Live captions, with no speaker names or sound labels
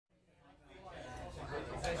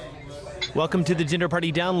Welcome to the Dinner Party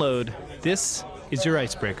Download. This is your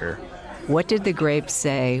icebreaker. What did the grape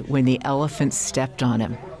say when the elephant stepped on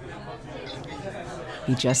him?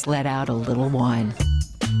 He just let out a little whine.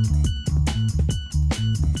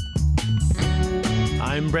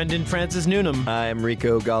 I'm Brendan Francis Newnham. I'm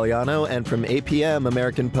Rico Galliano, and from APM,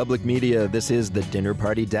 American Public Media, this is the Dinner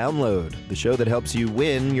Party Download, the show that helps you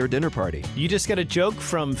win your dinner party. You just got a joke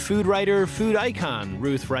from food writer, food icon,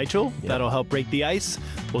 Ruth Reichl. Yep. That'll help break the ice.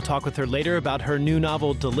 We'll talk with her later about her new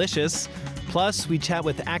novel, Delicious. Plus, we chat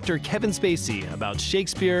with actor Kevin Spacey about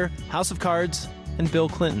Shakespeare, House of Cards, and Bill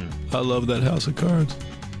Clinton. I love that House of Cards.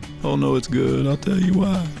 Oh, no, it's good. I'll tell you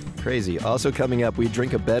why. Crazy. Also coming up, we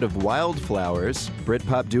drink a bed of wildflowers.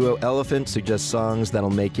 Britpop duo Elephant suggests songs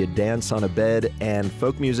that'll make you dance on a bed. And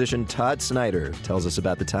folk musician Todd Snider tells us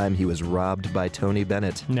about the time he was robbed by Tony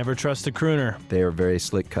Bennett. Never trust a crooner. They are very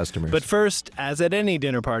slick customers. But first, as at any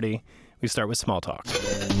dinner party, we start with small talk.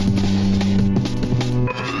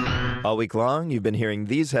 All week long, you've been hearing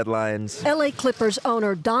these headlines. LA Clippers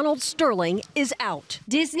owner Donald Sterling is out.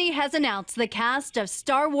 Disney has announced the cast of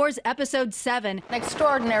Star Wars Episode 7. An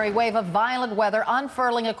extraordinary wave of violent weather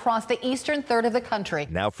unfurling across the eastern third of the country.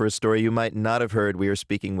 Now for a story you might not have heard, we are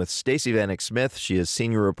speaking with Stacey Vanek Smith. She is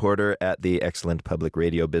senior reporter at the excellent public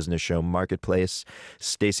radio business show Marketplace.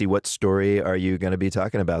 Stacey, what story are you going to be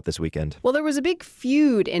talking about this weekend? Well, there was a big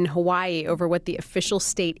feud in Hawaii over what the official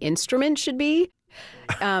state instrument should be.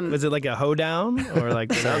 Was it like a hoedown or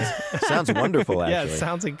like sounds wonderful, actually. Yeah, it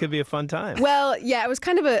sounds like it could be a fun time. Well, yeah, it was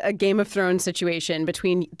kind of a Game of Thrones situation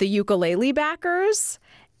between the ukulele backers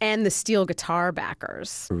and the steel guitar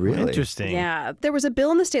backers. Really? Interesting. Yeah. There was a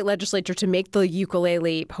bill in the state legislature to make the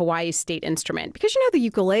ukulele Hawaii's state instrument. Because, you know, the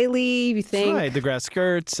ukulele, you think... Right, the grass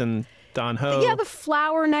skirts and Don Ho. Yeah, the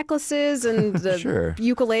flower necklaces and the Sure.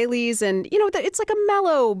 ukuleles. And, you know, it's like a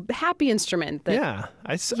mellow, happy instrument. Yeah,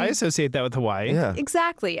 I associate that with Hawaii. Yeah.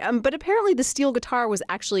 Exactly. But apparently the steel guitar was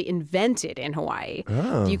actually invented in Hawaii.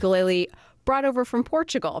 Oh. The ukulele brought over from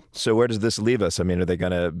Portugal. So where does this leave us? I mean,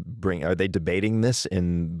 are they debating this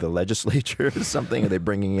in the legislature or something? Are they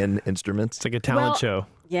bringing in instruments? It's like a talent show.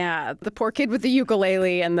 Yeah, the poor kid with the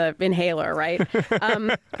ukulele and the inhaler, right?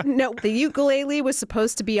 No, the ukulele was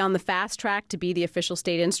supposed to be on the fast track to be the official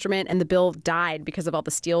state instrument, and the bill died because of all the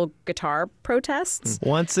steel guitar protests.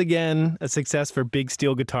 Once again, a success for big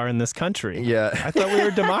steel guitar in this country. Yeah. I thought we were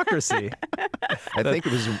a democracy. I think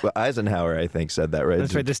it was Eisenhower, said that, right?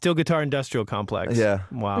 That's right, the steel guitar industrial complex. Yeah.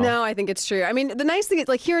 Wow. No, I think it's true. I mean, the nice thing is,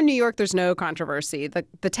 like, here in New York, there's no controversy.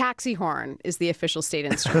 The taxi horn is the official state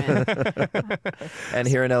instrument. And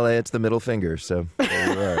here in LA, it's the middle finger, so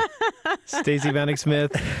there you are. Stacey Vanek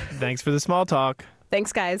Smith, thanks for the small talk.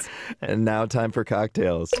 Thanks, guys. And now time for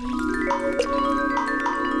cocktails.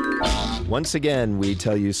 Once again, we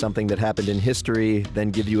tell you something that happened in history,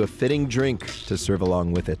 then give you a fitting drink to serve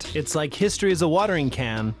along with it. It's like history is a watering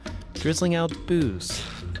can, drizzling out booze.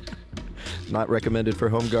 Not recommended for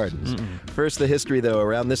home gardens. First, the history, though.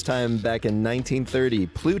 Around this time back in 1930,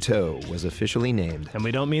 Pluto was officially named. And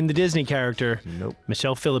we don't mean the Disney character. Nope.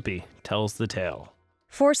 Michelle Philippi tells the tale.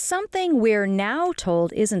 For something we're now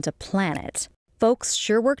told isn't a planet, folks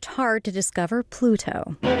sure worked hard to discover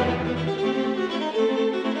Pluto.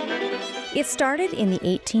 It started in the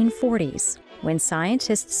 1840s, when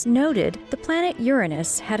scientists noted the planet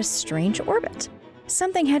Uranus had a strange orbit.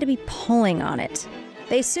 Something had to be pulling on it.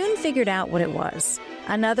 They soon figured out what it was: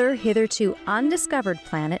 another hitherto undiscovered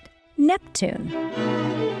planet, Neptune.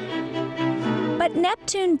 But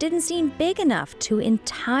Neptune didn't seem big enough to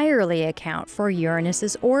entirely account for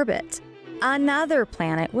Uranus's orbit. Another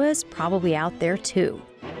planet was probably out there too.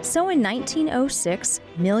 So in 1906,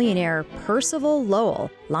 millionaire Percival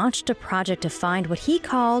Lowell launched a project to find what he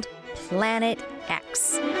called Planet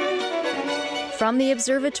X. From the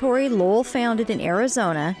observatory Lowell founded in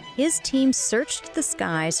Arizona, his team searched the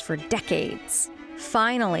skies for decades.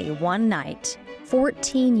 Finally, one night,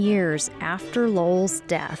 14 years after Lowell's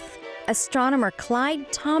death, astronomer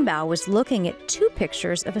Clyde Tombaugh was looking at two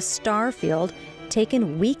pictures of a star field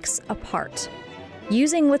taken weeks apart.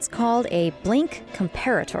 Using what's called a blink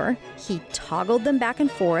comparator, he toggled them back and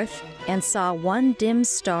forth and saw one dim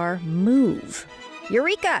star move.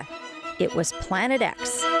 Eureka! It was Planet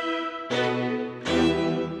X.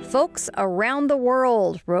 Folks around the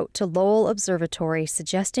world wrote to Lowell Observatory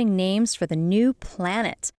suggesting names for the new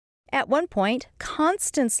planet. At one point,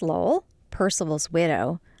 Constance Lowell, Percival's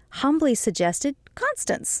widow, humbly suggested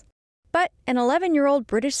Constance. But an 11-year-old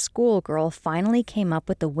British schoolgirl finally came up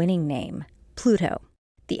with the winning name, Pluto,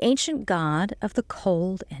 the ancient god of the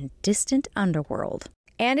cold and distant underworld.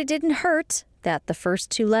 And it didn't hurt that the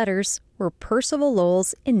first two letters were Percival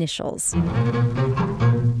Lowell's initials.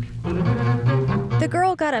 The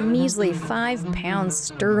girl got a measly 5 pounds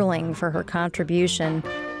sterling for her contribution,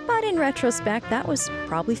 but in retrospect, that was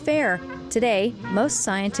probably fair. Today, most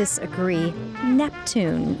scientists agree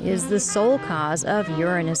Neptune is the sole cause of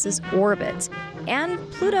Uranus's orbit, and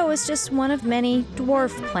Pluto is just one of many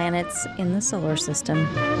dwarf planets in the solar system.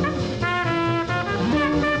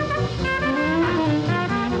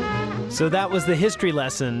 So that was the history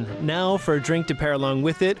lesson. Now, for a drink to pair along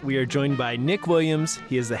with it, we are joined by Nick Williams.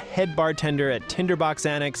 He is the head bartender at Tinderbox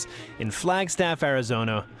Annex in Flagstaff,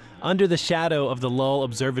 Arizona, under the shadow of the Lull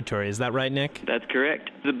Observatory. Is that right, Nick? That's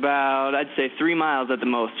correct. It's about, I'd say, 3 miles at the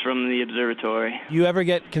most from the observatory. You ever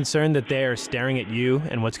get concerned that they are staring at you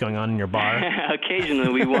and what's going on in your bar?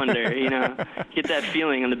 Occasionally we wonder, get that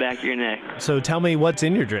feeling on the back of your neck. So tell me what's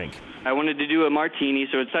in your drink. I wanted to do a martini,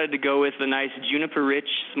 so I decided to go with a nice juniper-rich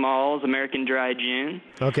Smalls American Dry Gin.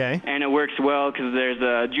 Okay. And it works well because there's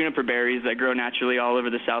juniper berries that grow naturally all over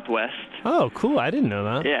the Southwest. Oh, cool. I didn't know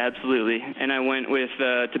that. Yeah, absolutely. And I went with,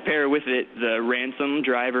 to pair with it, the Ransom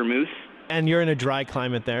Dry Vermouth. And you're in a dry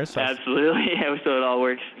climate there, so... Absolutely, so it all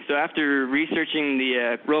works. So after researching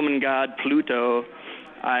the Roman god Pluto,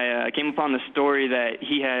 I came upon the story that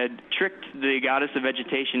he had tricked the goddess of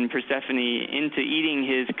vegetation, Persephone, into eating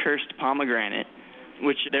his cursed pomegranate,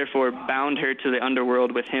 which therefore bound her to the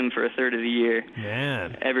underworld with him for a third of the year.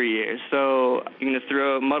 Man. Every year. So you're going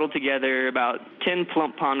to muddle together about 10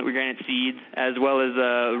 plump pomegranate seeds as well as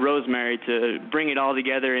rosemary to bring it all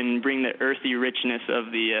together and bring the earthy richness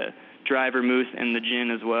of the dry vermouth and the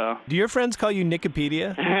gin as well. Do your friends call you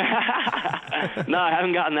Nickopedia? No, I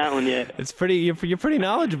haven't gotten that one yet. It's pretty. You're pretty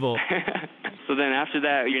knowledgeable. So then after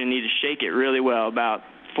that, you're going to need to shake it really well, about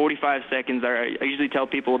 45 seconds. I usually tell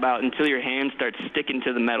people about until your hand starts sticking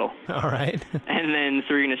to the metal. All right. And then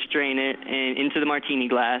so you're going to strain it into the martini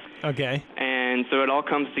glass. Okay. And so it all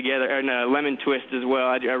comes together, and a lemon twist as well.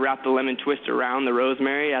 I wrap the lemon twist around the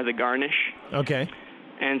rosemary as a garnish. Okay.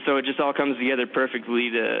 And so it just all comes together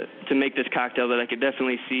perfectly to make this cocktail that I could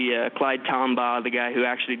definitely see Clyde Tombaugh, the guy who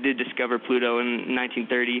actually did discover Pluto in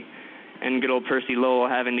 1930, and good old Percy Lowell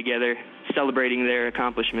having together, celebrating their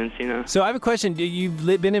accomplishments, So I have a question.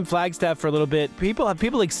 You've been in Flagstaff for a little bit. Have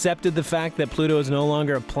people accepted the fact that Pluto is no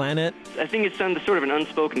longer a planet? I think it's sort of an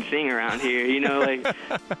unspoken thing around here, like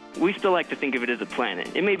we still like to think of it as a planet.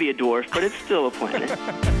 It may be a dwarf, but it's still a planet.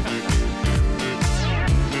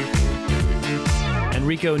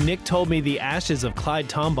 Rico, Nick told me the ashes of Clyde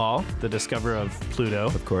Tombaugh, the discoverer of Pluto,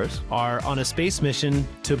 of course, are on a space mission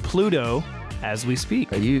to Pluto as we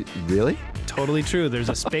speak. Are you really? Totally true. There's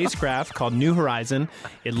a spacecraft called New Horizon.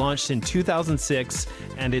 It launched in 2006,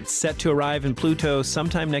 and it's set to arrive in Pluto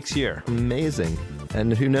sometime next year. Amazing.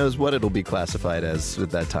 And who knows what it'll be classified as at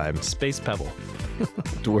that time? Space Pebble.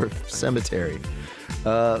 Dwarf Cemetery.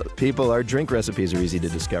 People, our drink recipes are easy to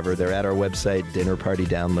discover. They're at our website,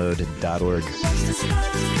 dinnerpartydownload.org.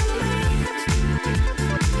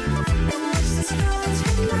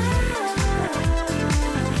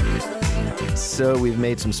 So we've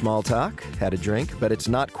made some small talk, had a drink, but it's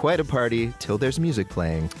not quite a party till there's music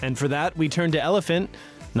playing. And for that, we turn to Elephant,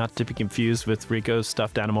 not to be confused with Rico's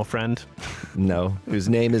stuffed animal friend. No, whose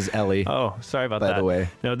name is Ellie. Oh, sorry about that. By the way.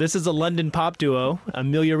 No, this is a London pop duo.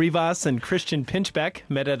 Amelia Rivas and Christian Pinchbeck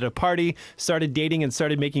met at a party, started dating, and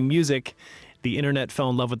started making music. The internet fell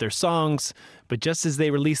in love with their songs, but just as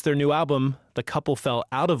they released their new album, the couple fell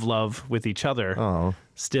out of love with each other. Oh.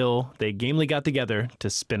 Still, they gamely got together to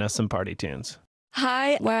spin us some party tunes.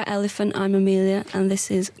 Hi, we're Elephant, I'm Amelia, and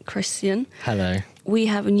this is Christian. Hello. We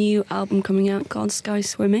have a new album coming out called Sky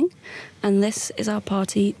Swimming, and this is our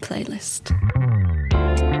party playlist.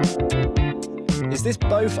 Is this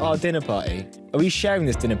both our dinner party? Are we sharing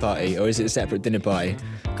this dinner party, or is it a separate dinner party?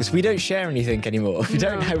 Because we don't share anything anymore. We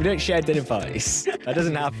don't share dinner parties. That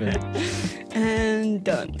doesn't happen. And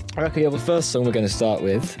done. Okay, well, the first song we're going to start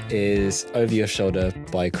with is Over Your Shoulder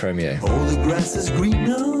by Chromeo. All the grass is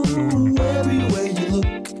greener everywhere you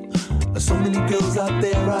look. There's so many girls out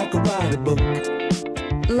there I could write a book.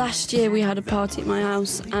 Last year we had a party at my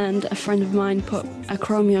house and a friend of mine put a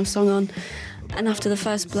Chromeo song on, and after the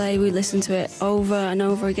first play we listened to it over and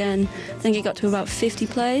over again. I think it got to about 50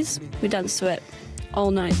 plays. We danced to it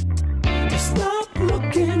all night. Stop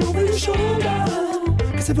looking over your shoulder,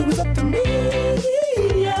 'cause if it was up to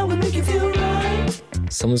me, I would make you feel right.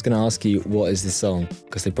 Someone's going to ask you, what is this song?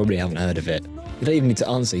 Because they probably haven't heard of it. You don't even need to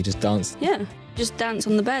answer, you just dance. Yeah, just dance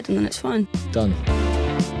on the bed and then it's fine. Done.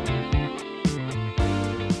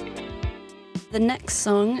 The next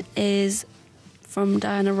song is from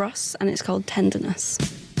Diana Ross and it's called Tenderness.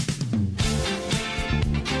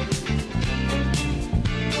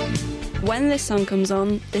 When this song comes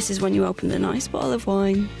on, this is when you open a nice bottle of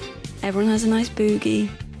wine, Everyone has a nice boogie.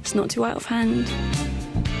 It's not too out of hand.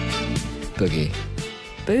 Boogie.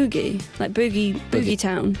 Boogie? Like Boogie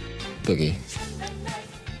Town. Boogie.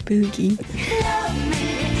 Boogie.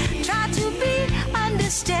 Try to be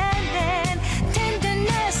understanding.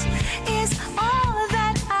 Tenderness is all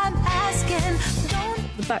that I'm asking.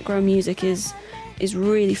 The background music is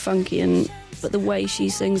really funky, but the way she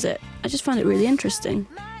sings it, I just find it really interesting.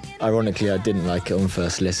 Ironically, I didn't like it on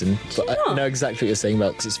first listen, but I know exactly what you're saying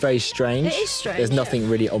about because it's very strange. It is strange. There's nothing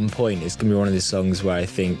really on point. It's going to be one of these songs where I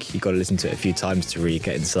think you've got to listen to it a few times to really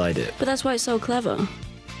get inside it. But that's why it's so clever.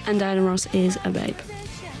 And Diana Ross is a babe.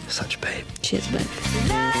 Such a babe. She is a babe.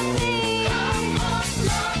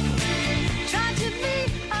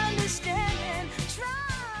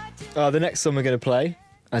 The next song we're going to play,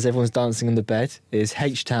 as everyone's dancing on the bed, is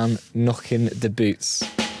H-Town Knockin' the Boots.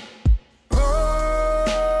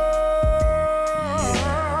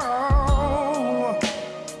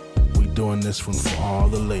 Doing this one for all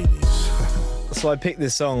the ladies. So I picked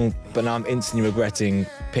this song, but now I'm instantly regretting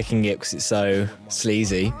picking it because it's so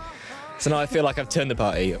sleazy. So now I feel like I've turned the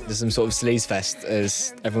party. There's some sort of sleaze fest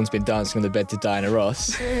as everyone's been dancing on the bed to Diana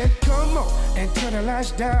Ross. Come on and turn the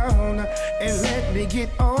lights down and let me get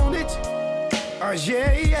on it. Oh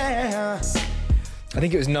yeah. I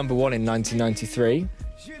think it was number 1 in 1993.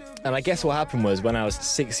 And I guess what happened was when I was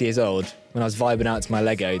 6 years old, when I was vibing out to my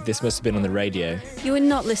Lego, this must have been on the radio. You were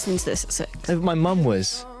not listening to this at 6? No, but my mum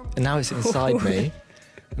was, and now it's inside me,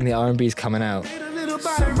 and the R&B's coming out.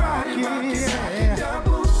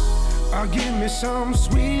 Give me some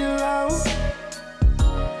sweet love.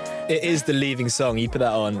 It is the leaving song. You put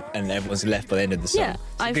that on, and everyone's left by the end of the song. Yeah,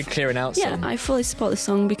 it's a good clearing out song. Yeah, I fully support this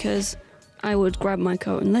song because I would grab my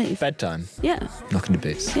coat and leave. Bedtime. Yeah. Knocking the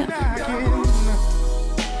boots. Yeah.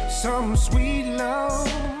 Some sweet love.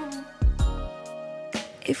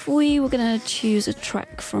 If we were going to choose a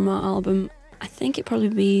track from our album, I think it'd probably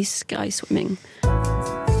be Sky Swimming.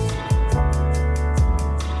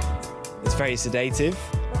 It's very sedative,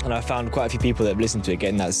 and I found quite a few people that have listened to it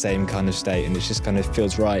getting that same kind of state, and it just kind of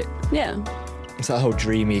feels right. Yeah. It's that whole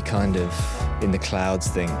dreamy kind of in the clouds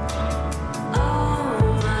thing.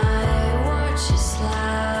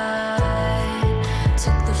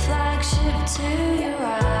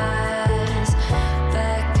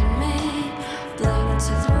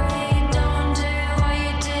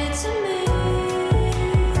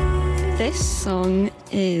 This song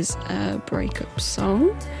is a breakup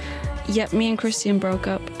song. Yep, me and Christian broke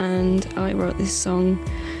up and I wrote this song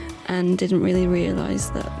and didn't really realise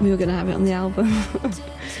that we were going to have it on the album.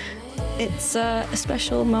 It's a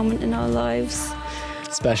special moment in our lives.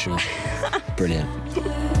 Special. Brilliant.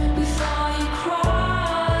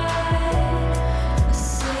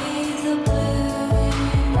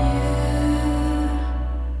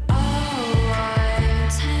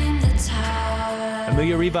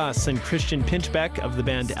 Amelia Rivas and Christian Pinchbeck of the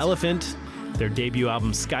band Elephant. Their debut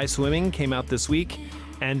album Sky Swimming came out this week.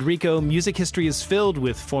 And Rico, music history is filled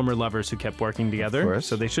with former lovers who kept working together. Of course.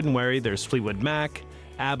 So they shouldn't worry. There's Fleetwood Mac,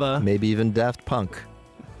 ABBA. Maybe even Daft Punk.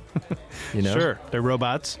 You know? Sure, they're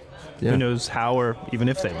robots. Yeah. Who knows how or even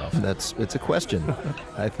if they love? It's a question,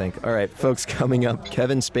 I think. All right, folks, coming up,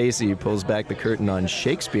 Kevin Spacey pulls back the curtain on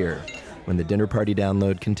Shakespeare when the Dinner Party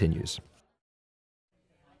Download continues.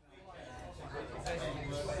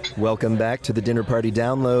 Welcome back to the Dinner Party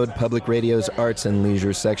Download, Public Radio's Arts and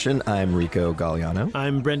Leisure section. I'm Rico Galliano.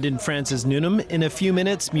 I'm Brendan Francis Newnham. In a few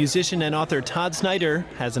minutes, musician and author Todd Snider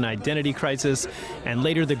has an identity crisis, and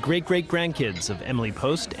later the great-great-grandkids of Emily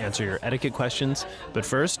Post answer your etiquette questions. But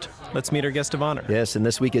first, let's meet our guest of honor. Yes, and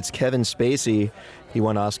this week it's Kevin Spacey. He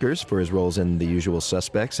won Oscars for his roles in The Usual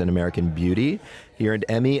Suspects and American Beauty. He earned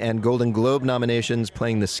Emmy and Golden Globe nominations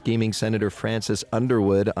playing the scheming Senator Francis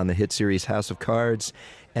Underwood on the hit series House of Cards.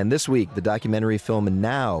 And this week, the documentary film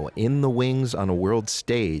Now, In the Wings on a World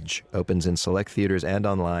Stage, opens in select theaters and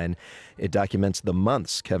online. It documents the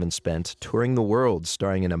months Kevin spent touring the world,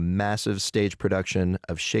 starring in a massive stage production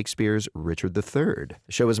of Shakespeare's Richard III.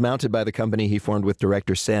 The show is mounted by the company he formed with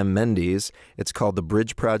director Sam Mendes. It's called The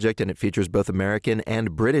Bridge Project, and it features both American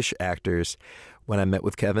and British actors. When I met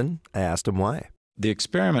with Kevin, I asked him why. The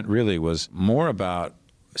experiment really was more about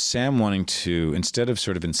Sam wanting to, instead of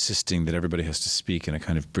sort of insisting that everybody has to speak in a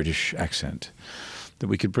kind of British accent, that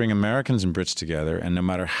we could bring Americans and Brits together, and no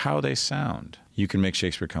matter how they sound, you can make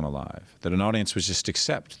Shakespeare come alive. That an audience would just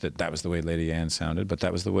accept that that was the way Lady Anne sounded, but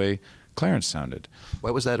that was the way Clarence sounded.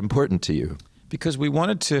 Why was that important to you? Because we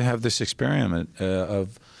wanted to have this experiment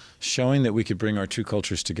of showing that we could bring our two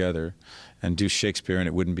cultures together and do Shakespeare and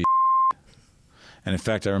it wouldn't be. And in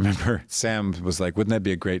fact, I remember Sam was like, wouldn't that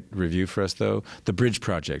be a great review for us, though? The Bridge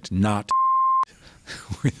Project, not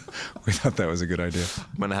we thought that was a good idea.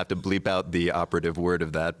 I'm going to have to bleep out the operative word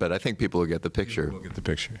of that, but I think people will get the picture. We'll get the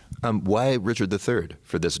picture. Why Richard III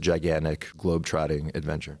for this gigantic globe-trotting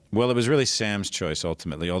adventure? Well, it was really Sam's choice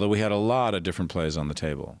ultimately, although we had a lot of different plays on the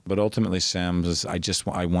table. But ultimately Sam was,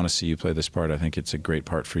 I want to see you play this part. I think it's a great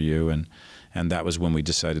part for you. And that was when we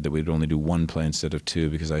decided that we'd only do one play instead of two,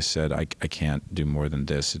 because I said, I can't do more than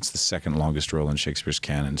this. It's the second longest role in Shakespeare's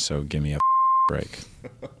canon, so give me a break.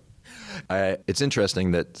 It's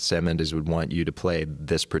interesting that Sam Mendes would want you to play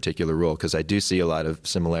this particular role, because I do see a lot of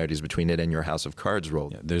similarities between it and your House of Cards role.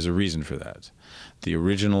 Yeah, there's a reason for that. The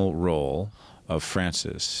original role of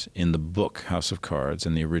Francis in the book House of Cards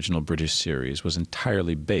in the original British series was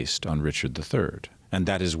entirely based on Richard III. And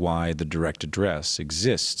that is why the direct address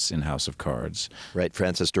exists in House of Cards. Right,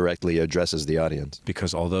 Francis directly addresses the audience.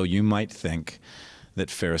 Because although you might think that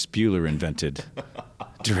Ferris Bueller invented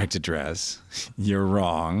direct address, you're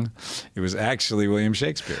wrong. It was actually William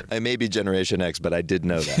Shakespeare. I may be Generation X, but I did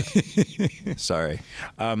know that. Sorry.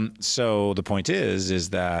 So the point is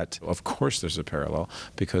that, of course, there's a parallel,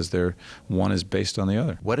 because one is based on the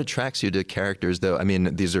other. What attracts you to characters, though? I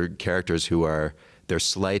mean, these are characters they're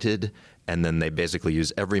slighted, and then they basically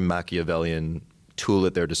use every Machiavellian tool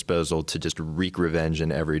at their disposal to just wreak revenge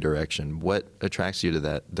in every direction. What attracts you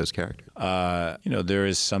to those characters? There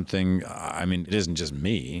is something, it isn't just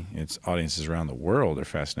me. It's audiences around the world are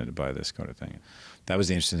fascinated by this kind of thing. That was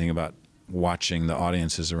the interesting thing about watching the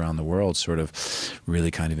audiences around the world sort of really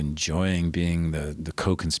kind of enjoying being the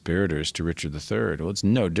co-conspirators to Richard III. Well, it's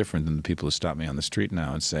no different than the people who stop me on the street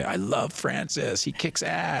now and say, I love Francis, he kicks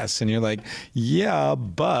ass. And you're like, yeah,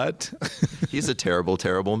 but... He's a terrible,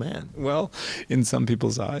 terrible man. Well, in some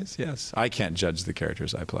people's eyes, yes. I can't judge the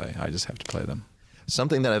characters I play. I just have to play them.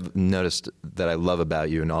 Something that I've noticed that I love about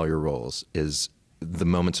you in all your roles is the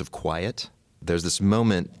moments of quiet. There's this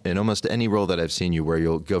moment in almost any role that I've seen you where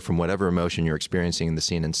you'll go from whatever emotion you're experiencing in the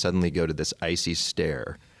scene and suddenly go to this icy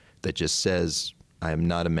stare that just says, I am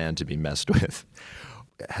not a man to be messed with.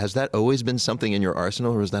 Has that always been something in your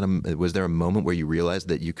arsenal, or was there a moment where you realized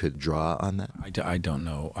that you could draw on that? I don't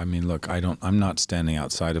know. I mean, look, I'm not standing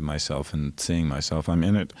outside of myself and seeing myself. I'm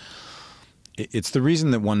in it. It's the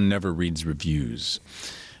reason that one never reads reviews.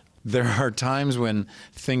 There are times when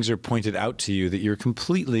things are pointed out to you that you're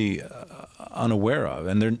completely unaware of,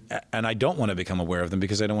 and I don't want to become aware of them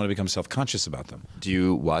because I don't want to become self-conscious about them. Do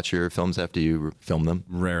you watch your films after you film them?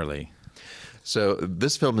 Rarely. So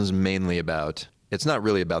this film is mainly about, it's not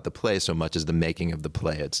really about the play so much as the making of the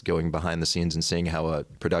play. It's going behind the scenes and seeing how a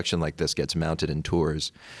production like this gets mounted in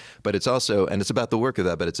tours. But it's also, and it's about the work of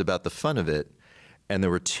that, but it's about the fun of it. And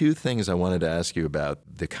there were two things I wanted to ask you about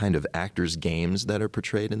the kind of actors' games that are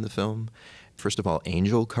portrayed in the film. First of all,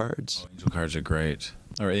 angel cards. Angel cards are great.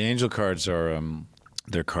 All right, the angel cards are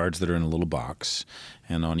they're cards that are in a little box,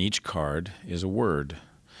 and on each card is a word,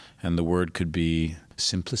 and the word could be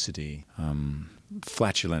simplicity,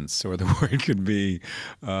 flatulence, or the word could be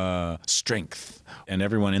strength. And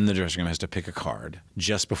everyone in the dressing room has to pick a card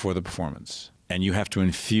just before the performance. And you have to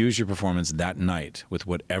infuse your performance that night with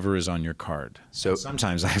whatever is on your card. So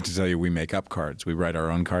sometimes I have to tell you, we make up cards. We write our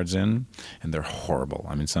own cards in, and they're horrible.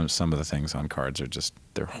 I mean, some of the things on cards are just,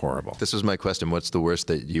 they're horrible. This was my question. What's the worst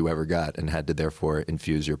that you ever got and had to therefore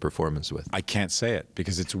infuse your performance with? I can't say it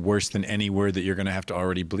because it's worse than any word that you're going to have to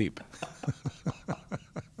already bleep.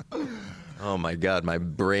 Oh my God, my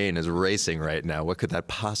brain is racing right now. What could that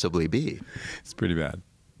possibly be? It's pretty bad.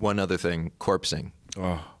 One other thing, corpsing.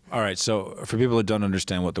 Oh. All right, so for people who don't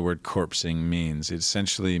understand what the word corpsing means, it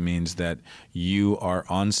essentially means that you are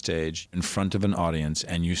on stage in front of an audience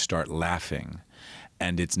and you start laughing,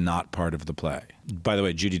 and it's not part of the play. By the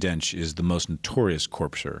way, Judi Dench is the most notorious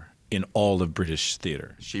corpser in all of British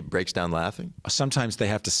theater. She breaks down laughing? Sometimes they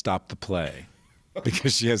have to stop the play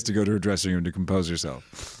because she has to go to her dressing room to compose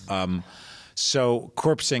herself. So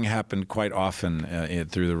corpsing happened quite often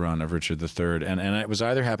through the run of Richard III, and it was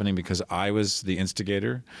either happening because I was the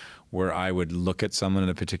instigator, where I would look at someone in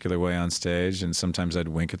a particular way on stage, and sometimes I'd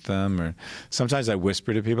wink at them, or sometimes I'd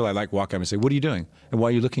whisper to people. I'd like walk up and say, "What are you doing? And why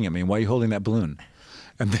are you looking at me? And why are you holding that balloon?"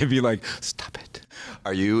 And they'd be like, "Stop it."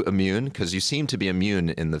 Are you immune? Because you seem to be immune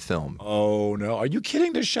in the film. Oh, no. Are you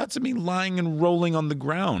kidding? There's shots of me lying and rolling on the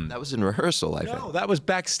ground. That was in rehearsal, I think. No, that was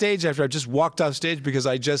backstage after I just walked off stage because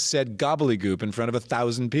I just said gobbledygook in front of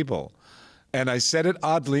 1,000 people. And I said it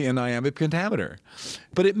oddly in iambic pentameter.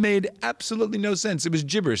 But it made absolutely no sense. It was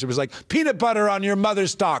gibberish. It was like, peanut butter on your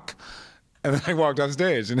mother's stock. And then I walked off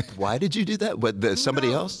stage. And why did you do that?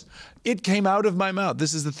 Somebody else? It came out of my mouth.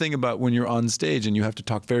 This is the thing about when you're on stage and you have to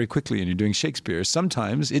talk very quickly and you're doing Shakespeare.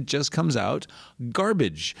 Sometimes it just comes out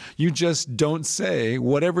garbage. You just don't say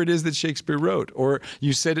whatever it is that Shakespeare wrote, or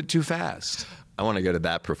you said it too fast. I want to go to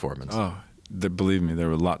that performance. Oh, believe me, there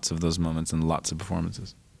were lots of those moments and lots of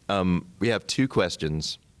performances. We have 2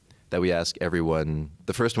 questions that we ask everyone.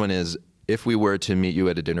 The first one is, if we were to meet you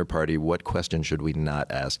at a dinner party, what question should we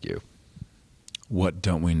not ask you? What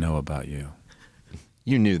don't we know about you?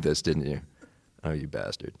 You knew this, didn't you? Oh, you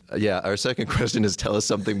bastard. Yeah, our second question is, tell us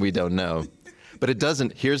something we don't know. But it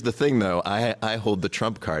doesn't. Here's the thing, though. I hold the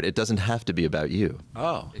trump card. It doesn't have to be about you.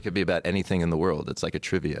 Oh. It could be about anything in the world. It's like a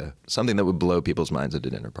trivia, something that would blow people's minds at a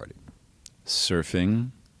dinner party.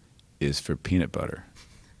 Surfing is for peanut butter.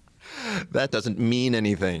 That doesn't mean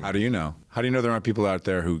anything. How do you know? How do you know there aren't people out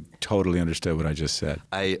there who totally understood what I just said?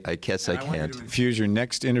 I guess I can't. Want you to infuse your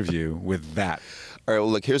next interview with that. All right, well,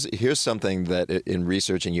 look, here's something that in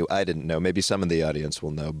researching you, I didn't know. Maybe some of the audience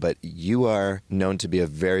will know, but you are known to be a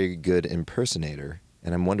very good impersonator.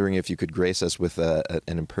 And I'm wondering if you could grace us with an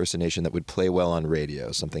impersonation that would play well on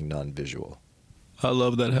radio, something non-visual. I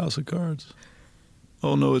love that House of Cards.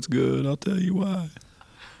 Oh, no, it's good. I'll tell you why.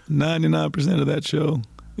 99% of that show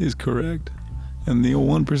is correct. And the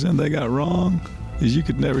 1% they got wrong is you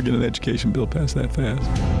could never get an education bill passed that fast.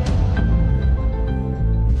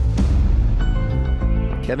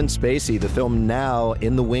 Kevin Spacey, the film Now,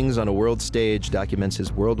 in the wings on a world stage, documents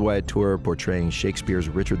his worldwide tour portraying Shakespeare's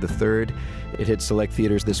Richard III. It hits select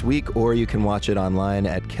theaters this week, or you can watch it online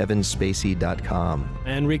at kevinspacey.com.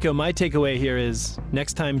 And Rico, my takeaway here is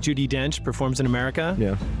next time Judi Dench performs in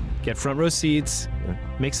America, get front row seats,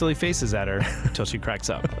 make silly faces at her until she cracks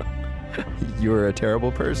up. You're a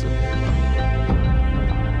terrible person.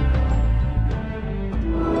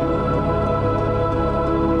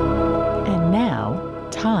 And now,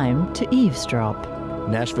 time to eavesdrop.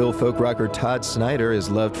 Nashville folk rocker Todd Snider is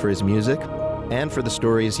loved for his music and for the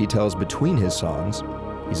stories he tells between his songs.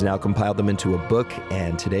 He's now compiled them into a book,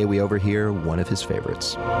 and today we overhear one of his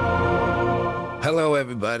favorites. Hello,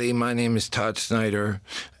 everybody. My name is Todd Snider,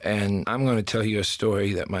 and I'm going to tell you a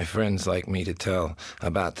story that my friends like me to tell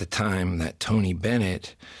about the time that Tony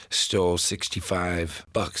Bennett stole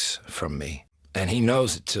 $65 from me. And he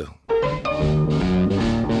knows it, too.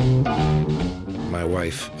 My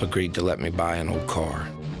wife agreed to let me buy an old car.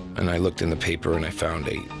 And I looked in the paper and I found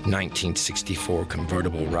a 1964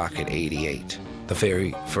 convertible Rocket 88. The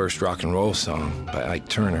very first rock and roll song by Ike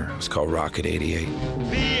Turner was called Rocket 88.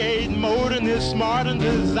 V8 motor is smart and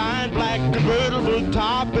designed, black convertible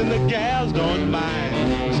top, and the gals don't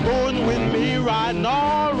mind. Sporting with me, riding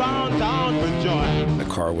all around town for joy. The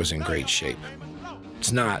car was in great shape.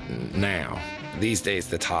 It's not now. These days,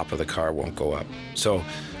 the top of the car won't go up. So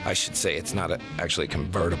I should say it's not actually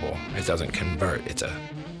convertible. It doesn't convert. It's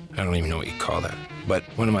I don't even know what you call that. But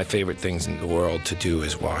one of my favorite things in the world to do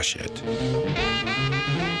is wash it.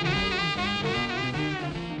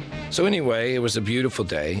 So anyway, it was a beautiful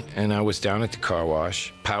day, and I was down at the car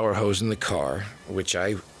wash, power hosing the car, which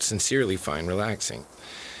I sincerely find relaxing.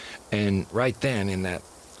 And right then, in that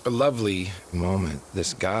lovely moment,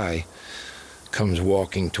 this guy comes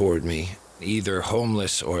walking toward me, either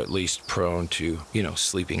homeless or at least prone to,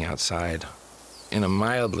 sleeping outside. In a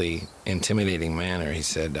mildly intimidating manner, he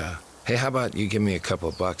said, hey, how about you give me a couple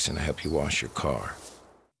of bucks and I help you wash your car?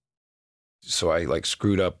 So I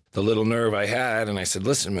screwed up the little nerve I had, and I said,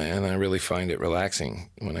 listen, man, I really find it relaxing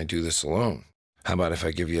when I do this alone. How about if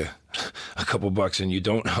I give you a couple bucks and you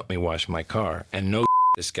don't help me wash my car? And no,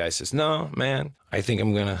 this guy says, no, man, I think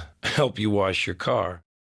I'm gonna help you wash your car.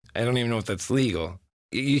 I don't even know if that's legal.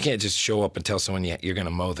 You can't just show up and tell someone you're gonna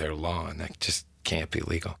mow their lawn. That just can't be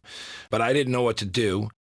legal. But I didn't know what to do,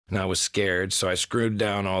 and I was scared, so I screwed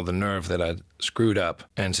down all the nerve that I'd screwed up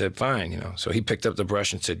and said, fine, So he picked up the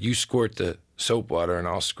brush and said, you squirt the soap water and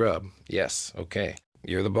I'll scrub. Yes, okay.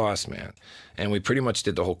 You're the boss, man. And we pretty much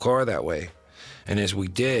did the whole car that way. And as we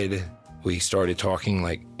did, we started talking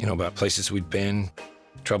about places we'd been,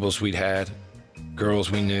 troubles we'd had,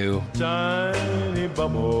 girls we knew. Tiny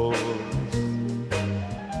bubbles.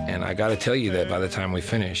 And I got to tell you that by the time we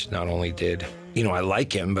finished, not only did, I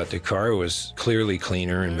like him, but the car was clearly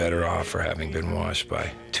cleaner and better off for having been washed by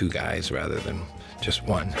two guys rather than just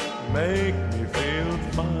one. Make me feel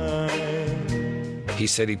fine. He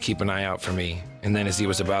said he'd keep an eye out for me. And then as he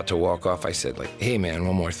was about to walk off, I said, hey, man,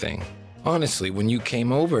 one more thing. Honestly, when you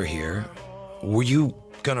came over here, were you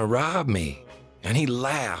gonna rob me? And he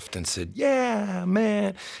laughed and said, yeah,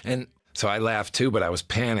 man. And So I laughed too, but I was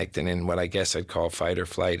panicked. And in what I guess I'd call fight or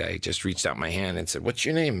flight, I just reached out my hand and said, "What's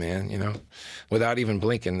your name, man?" You know, without even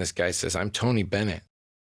blinking, this guy says, "I'm Tony Bennett."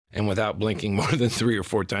 And without blinking more than 3 or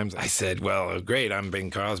 4 times, I said, "Well, great, I'm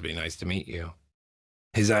Bing Crosby. Nice to meet you."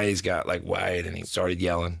 His eyes got like wide and he started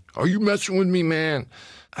yelling, "Are you messing with me, man?"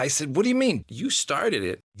 I said, "What do you mean? You started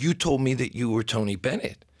it. You told me that you were Tony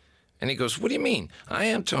Bennett." And he goes, "What do you mean? I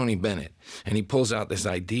am Tony Bennett." And he pulls out this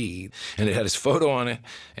ID, and it had his photo on it,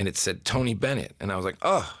 and it said Tony Bennett. And I was like,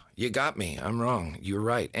 "Oh, you got me. I'm wrong. You're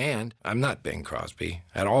right. And I'm not Bing Crosby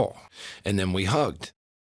at all." And then we hugged.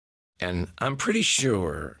 And I'm pretty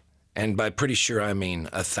sure, and by pretty sure I mean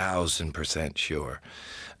 1,000% sure,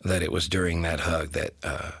 that it was during that hug that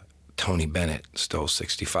Tony Bennett stole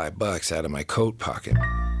 $65 out of my coat pocket.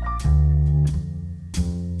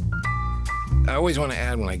 I always want to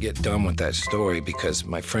add when I get done with that story, because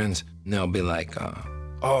my friends, they'll be like,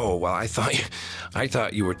 "Oh, well, I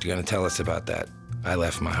thought you were going to tell us about that. I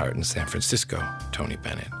left my heart in San Francisco, Tony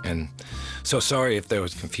Bennett." And so sorry if there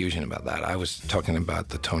was confusion about that. I was talking about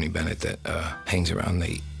the Tony Bennett that hangs around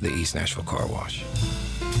the East Nashville car wash.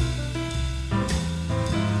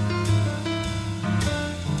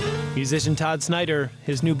 Musician Todd Snider,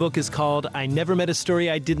 his new book is called I Never Met a Story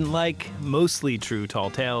I Didn't Like, Mostly True Tall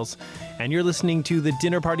Tales. And you're listening to the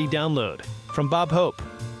Dinner Party Download from Bob Hope,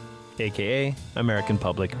 a.k.a. American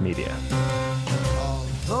Public Media.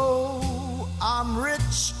 Although I'm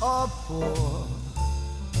rich or poor,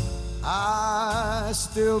 I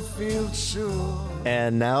still feel sure.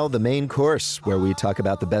 And now the main course, where we talk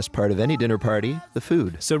about the best part of any dinner party, the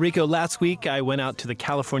food. So, Rico, last week I went out to the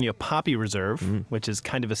California Poppy Reserve, which is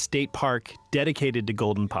kind of a state park dedicated to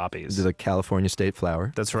golden poppies. The California state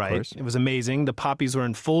flower. That's right. It was amazing. The poppies were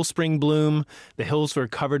in full spring bloom. The hills were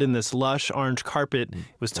covered in this lush orange carpet. It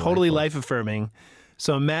was totally life-affirming.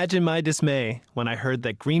 So imagine my dismay when I heard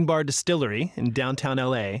that Green Bar Distillery in downtown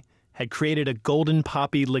L.A. had created a golden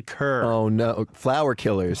poppy liqueur. Oh, no. Flower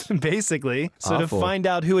killers. Basically. So Awful. to find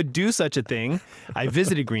out who would do such a thing, I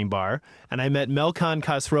visited Green Bar, and I met Melkan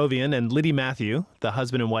Khosrovian and Liddy Matthew, the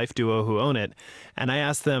husband and wife duo who own it, and I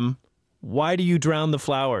asked them, "Why do you drown the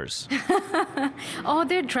flowers?" Oh,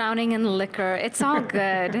 they're drowning in liquor. It's all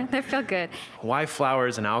good. They feel good. Why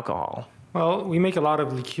flowers and alcohol? Well, we make a lot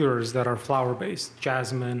of liqueurs that are flower-based.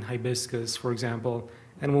 Jasmine, hibiscus, for example.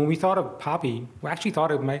 And when we thought of poppy, we actually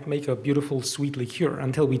thought it might make a beautiful sweet liqueur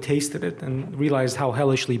until we tasted it and realized how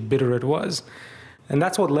hellishly bitter it was. And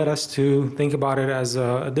that's what led us to think about it as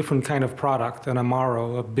a different kind of product, an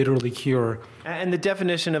Amaro, a bitter liqueur. And the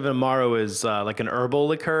definition of an Amaro is like an herbal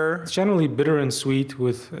liqueur? It's generally bitter and sweet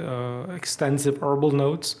with extensive herbal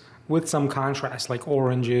notes, with some contrast like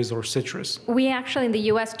oranges or citrus. We actually in the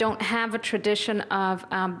U.S. don't have a tradition of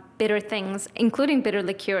bitter things, including bitter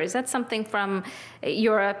liqueurs. That's something from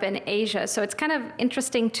Europe and Asia. So it's kind of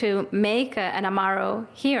interesting to make an Amaro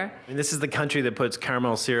here. And this is the country that puts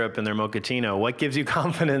caramel syrup in their mochaccino. What gives you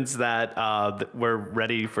confidence that we're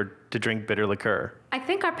ready to drink bitter liqueur? I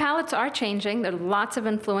think our palates are changing. There are lots of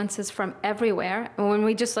influences from everywhere. And when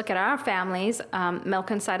we just look at our families,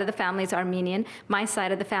 Melkan's side of the family is Armenian, my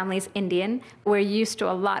side of the family is Indian. We're used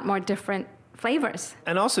to a lot more different flavors.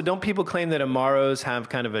 And also, don't people claim that Amaros have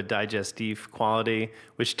kind of a digestif quality,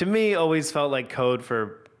 which to me always felt like code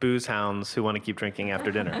for booze hounds who want to keep drinking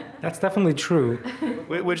after dinner? That's definitely true.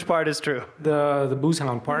 Which part is true? The booze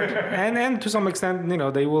hound part. and to some extent,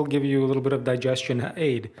 they will give you a little bit of digestion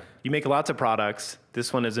aid. You make lots of products.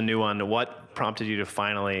 This one is a new one. What prompted you to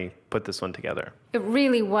finally put this one together? It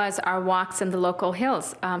really was our walks in the local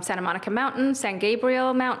hills, Santa Monica Mountain, San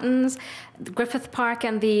Gabriel Mountains, Griffith Park,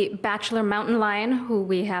 and the Bachelor Mountain Lion, who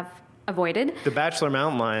we have avoided. The Bachelor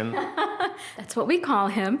Mountain Lion. That's what we call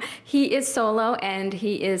him. He is solo, and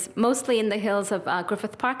he is mostly in the hills of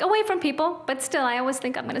Griffith Park, away from people, but still, I always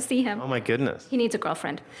think I'm going to see him. Oh, my goodness. He needs a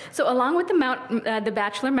girlfriend. So along with the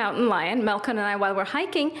Bachelor Mountain Lion, Melkan and I, while we're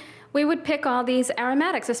hiking, we would pick all these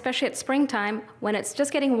aromatics, especially at springtime, when it's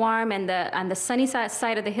just getting warm and the sunny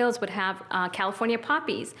side of the hills would have California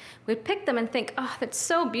poppies. We'd pick them and think, oh, that's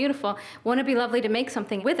so beautiful. Won't it be lovely to make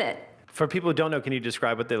something with it? For people who don't know, can you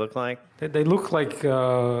describe what they look like? They look like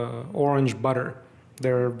orange butter.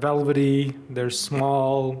 They're velvety, they're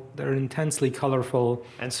small, they're intensely colorful.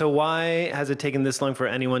 And so why has it taken this long for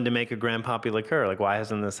anyone to make a Grand Poppy liqueur? Like, why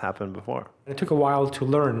hasn't this happened before? It took a while to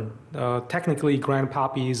learn. Technically, Grand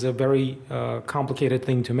Poppy is a very complicated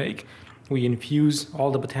thing to make. We infuse all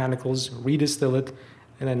the botanicals, redistill it,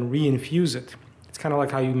 and then re-infuse it. It's kind of like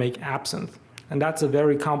how you make absinthe. And that's a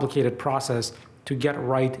very complicated process to get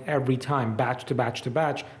right every time, batch to batch to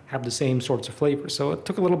batch, have the same sorts of flavors. So it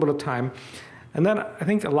took a little bit of time. And then I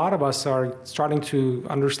think a lot of us are starting to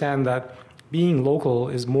understand that being local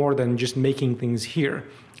is more than just making things here.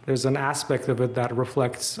 There's an aspect of it that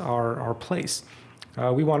reflects our place.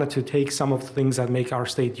 We wanted to take some of the things that make our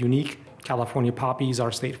state unique. California poppy is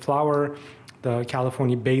our state flower. The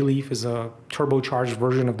California bay leaf is a turbocharged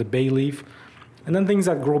version of the bay leaf. And then things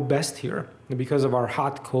that grow best here because of our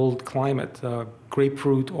hot, cold climate.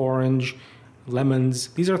 Grapefruit, orange, lemons.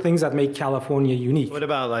 These are things that make California unique. What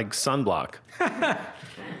about like sunblock?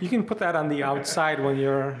 You can put that on the outside when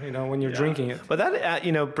you're drinking it. But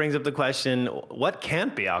that, brings up the question, what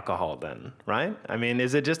can't be alcohol then, right? I mean,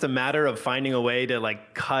 is it just a matter of finding a way to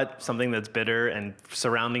like cut something that's bitter and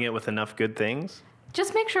surrounding it with enough good things?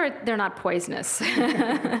 Just make sure they're not poisonous.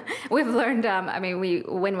 We've learned,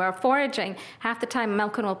 when we're foraging, half the time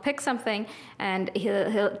Malcolm will pick something and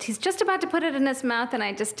he's just about to put it in his mouth, and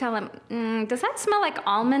I just tell him, does that smell like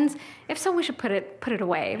almonds? If so, we should put it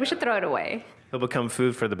away. We should throw it away. It'll become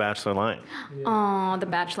food for the bachelor lion. Oh, the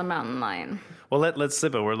bachelor mountain lion. Well, let's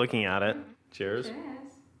sip it. We're looking at it. Cheers. Cheers.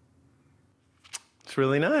 It's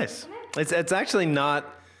really nice. It's actually not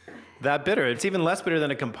that bitter. It's even less bitter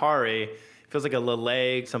than a Campari. It feels like a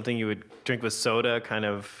Lillet, something you would drink with soda kind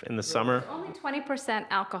of in the summer. Only 20%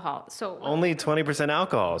 alcohol. Only 20%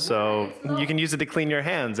 alcohol, so you can use it to clean your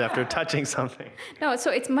hands after touching something. No,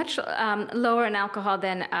 so it's much lower in alcohol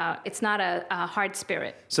than, it's not a hard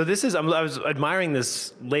spirit. So this is, I was admiring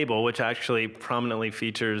this label, which actually prominently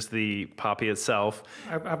features the poppy itself.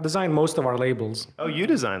 I've designed most of our labels. Oh, you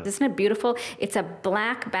designed it. Isn't it beautiful? It's a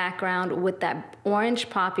black background with that orange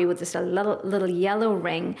poppy with just a little yellow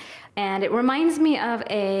ring. And it reminds me of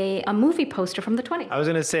a movie poster from the 20s. I was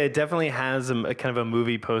going to say, it definitely has a kind of a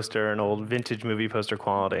movie poster, an old vintage movie poster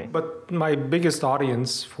quality. But my biggest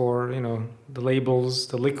audience for, the labels,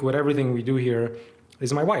 the liquid, everything we do here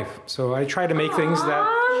is my wife. So I try to make things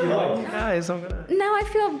that she likes. Guys, Now I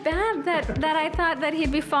feel bad that I thought that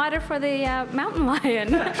he'd be fodder for the mountain lion.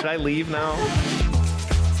 Should I leave now?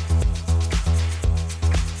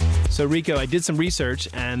 So, Rico, I did some research,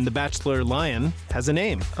 and the bachelor lion has a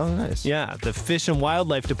name. Oh, nice. Yeah, the Fish and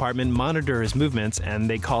Wildlife Department monitor his movements, and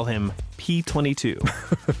they call him P22.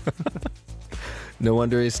 No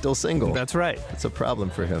wonder he's still single. That's right. It's a problem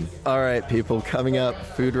for him. All right, people, coming up,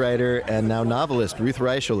 food writer and now novelist Ruth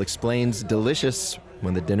Reichl explains delicious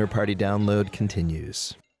when the dinner party download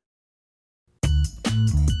continues.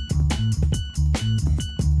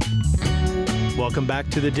 Welcome back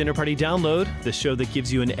to the Dinner Party Download, the show that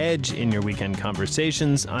gives you an edge in your weekend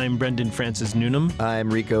conversations. I'm Brendan Francis Newnham.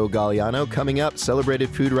 I'm Rico Galliano. Coming up, celebrated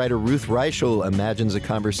food writer Ruth Reichl imagines a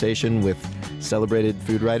conversation with celebrated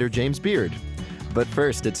food writer James Beard. But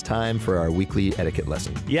first, it's time for our weekly etiquette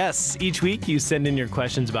lesson. Yes, each week you send in your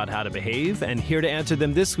questions about how to behave, and here to answer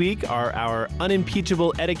them this week are our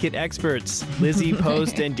unimpeachable etiquette experts, Lizzie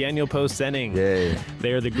Post and Daniel Post-Senning. Yay.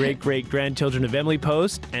 They are the great-great-grandchildren of Emily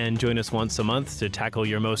Post and join us once a month to tackle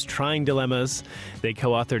your most trying dilemmas. They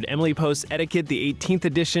co-authored Emily Post Etiquette, the 18th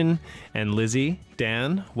edition, and Lizzie,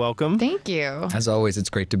 Dan, welcome. Thank you. As always, it's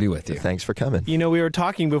great to be with you. Thanks for coming. We were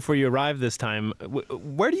talking before you arrived this time.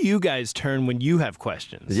 Where do you guys turn when you have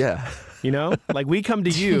questions? Yeah. Like we come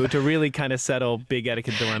to you to really kind of settle big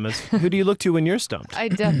etiquette dilemmas. Who do you look to when you're stumped? I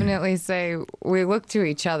definitely say we look to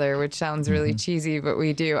each other, which sounds really cheesy, but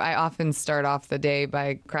we do. I often start off the day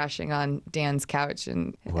by crashing on Dan's couch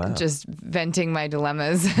and just venting my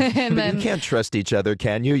dilemmas. And then you can't trust each other,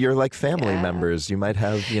 can you? You're like family members. You might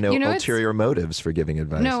have, ulterior motives for giving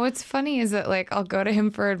advice. No, what's funny is that I'll go to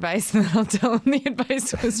him for advice and then I'll tell him the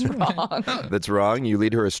advice was wrong. That's wrong? You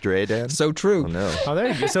lead her astray, Dan? So true. Oh, no. Oh, there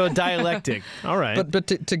you go. So a dialectic. All right. But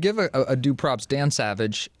to give a due props, Dan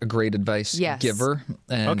Savage, a great advice giver,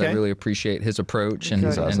 and I really appreciate his approach and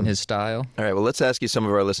his style. All right, well, let's ask you some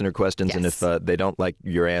of our listener questions, and if they don't like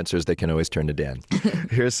your answers, they can always turn to Dan.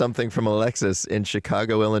 Here's something from Alexis in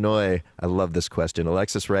Chicago, Illinois. I love this question.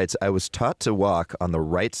 Alexis writes, I was taught to walk on the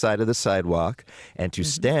right side of the sidewalk and to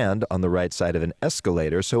stand on the right side of an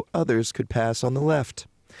escalator so others could pass on the left.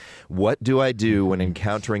 What do I do when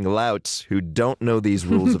encountering louts who don't know these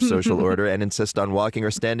rules of social order and insist on walking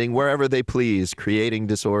or standing wherever they please, creating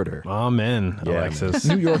disorder? Amen, Alexis.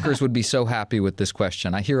 New Yorkers would be so happy with this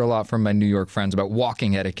question. I hear a lot from my New York friends about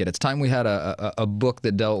walking etiquette. It's time we had a book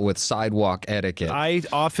that dealt with sidewalk etiquette. I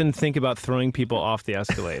often think about throwing people off the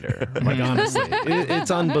escalator. Honestly,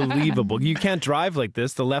 it's unbelievable. You can't drive like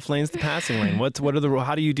this. The left lane's the passing lane.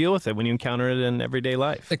 How do you deal with it when you encounter it in everyday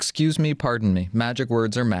life? Excuse me, pardon me. Magic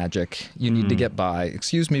words are magic. You need to get by.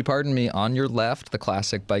 Excuse me, pardon me, on your left, the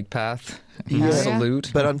classic bike path.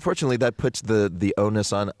 salute. But unfortunately, that puts the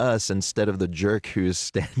onus on us instead of the jerk who's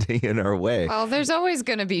standing in our way. Well, there's always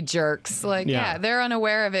going to be jerks. They're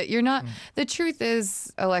unaware of it. You're not. The truth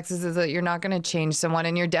is, Alexis, is that you're not going to change someone,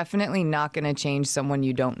 and you're definitely not going to change someone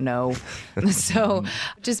you don't know. So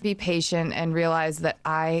just be patient and realize that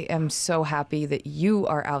I am so happy that you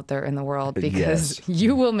are out there in the world, because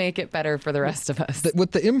you will make it better for the rest of us.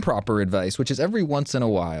 With the improper advice, which is every once in a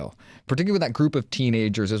while, particularly when that group of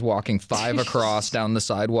teenagers is walking 5 across down the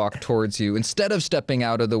sidewalk towards you, instead of stepping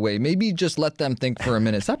out of the way, maybe just let them think for a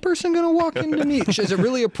minute, is that person going to walk into me? Is it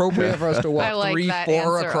really appropriate for us to walk 3,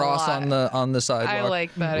 4 across on the sidewalk? I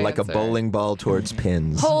like that Like answer. a bowling ball towards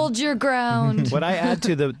pins. Hold your ground. What I add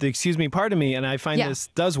to the excuse me part of me, and I find this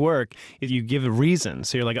does work, is you give a reason.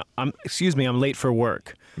 So you're like, I'm late for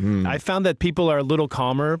work. I found that people are a little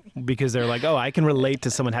calmer because they're like, oh, I can relate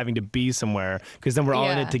to someone having to be somewhere, because then we're all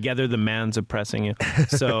in it together. The man's oppressing you.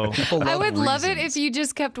 So I would love it if you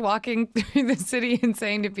just kept walking through the city and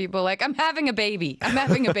saying to people, like, I'm having a baby. I'm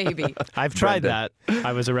having a baby. I've tried that.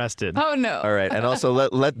 I was arrested. Oh, no. All right. And also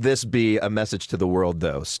let this be a message to the world,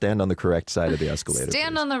 though. Stand on the correct side of the escalator.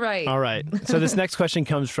 Stand on the right. All right. So this next question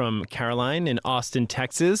comes from Caroline in Austin,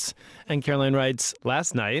 Texas. And Caroline writes,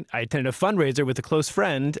 last night, I attended a fundraiser with a close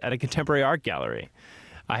friend at a contemporary art gallery.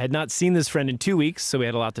 I had not seen this friend in 2 weeks, so we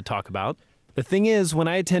had a lot to talk about. The thing is, when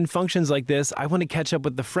I attend functions like this, I want to catch up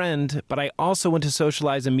with the friend, but I also want to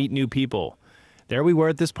socialize and meet new people. There we were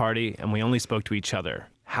at this party, and we only spoke to each other.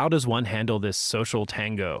 How does one handle this social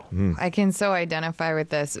tango? I can so identify with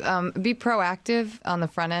this. Be proactive on the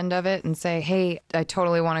front end of it and say, hey, I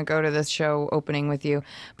totally want to go to this show opening with you,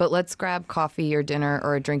 but let's grab coffee or dinner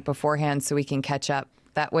or a drink beforehand so we can catch up.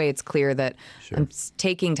 That way it's clear that I'm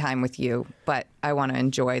taking time with you, but I want to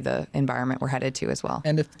enjoy the environment we're headed to as well.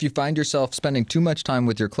 And if you find yourself spending too much time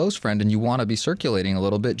with your close friend and you want to be circulating a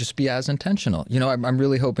little bit, just be as intentional. You know, I'm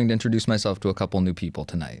really hoping to introduce myself to a couple new people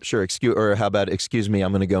tonight. Sure. Or how about, excuse me,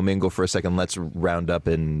 I'm going to go mingle for a second. Let's round up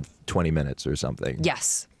in 20 minutes or something.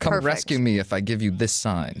 Yes. Come Perfect. rescue me if I give you this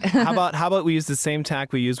sign. How about we use the same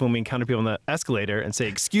tack we use when we encounter people on the escalator and say,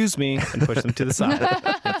 excuse me, and push them to the side.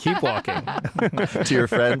 And keep walking. To your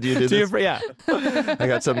friend, you do this? Yeah. I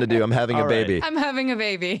got something to do. I'm having a baby. I'm having a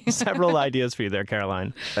baby. Several ideas for you there,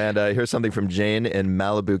 Caroline. And here's something from Jane in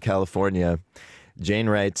Malibu, California. Jane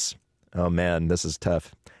writes, oh man, this is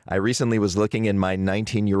tough. I recently was looking in my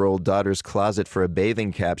 19-year-old daughter's closet for a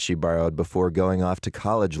bathing cap she borrowed before going off to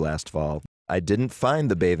college last fall. I didn't find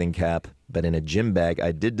the bathing cap, but in a gym bag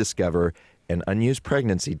I did discover an unused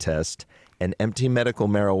pregnancy test, an empty medical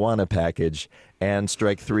marijuana package, and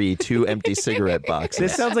strike 3, 2 empty cigarette boxes.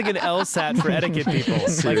 This sounds like an LSAT for etiquette people.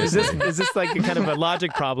 Like, is this like a kind of a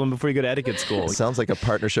logic problem before you go to etiquette school? It sounds like a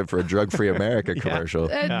partnership for a Drug-Free America commercial.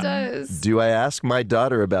 It does. Do I ask my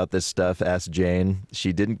daughter about this stuff? Asked Jane.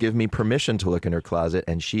 She didn't give me permission to look in her closet,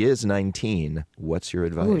 and she is 19. What's your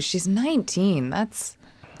advice? Ooh, she's 19. That's...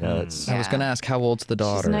 I was going to ask, how old's the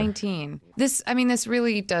daughter? She's 19. This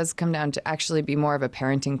really does come down to actually be more of a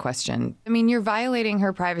parenting question. I mean, you're violating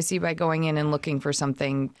her privacy by going in and looking for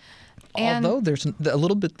something. Although there's a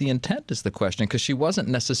little bit the intent is the question, because she wasn't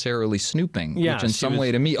necessarily snooping, which in some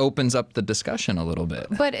way to me opens up the discussion a little bit.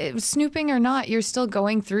 But snooping or not, you're still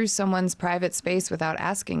going through someone's private space without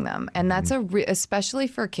asking them. And that's especially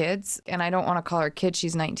for kids, and I don't want to call her kid,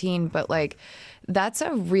 she's 19, but like, that's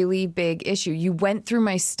a really big issue. You went through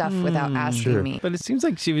my stuff without asking me. But it seems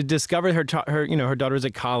like she discovered her daughter was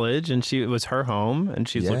at college, and it was her home, and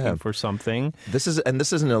she's looking for something. This is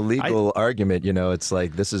an illegal argument. You know, it's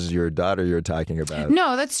like this is your daughter you're talking about.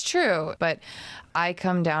 No, that's true. But I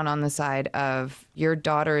come down on the side of your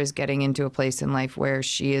daughter is getting into a place in life where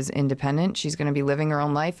she is independent. She's going to be living her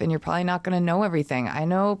own life, and you're probably not going to know everything. I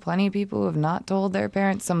know plenty of people who have not told their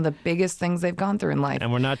parents some of the biggest things they've gone through in life.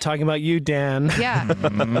 And we're not talking about you, Dan. Yeah.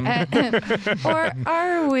 Or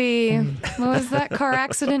are we? What was that? Car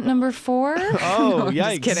accident number 4? Oh, no, I'm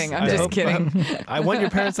yikes. I'm just kidding. I want your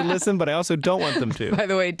parents to listen, but I also don't want them to. By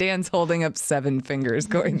the way, Dan's holding up 7 fingers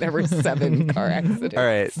going, there were 7 car accidents. All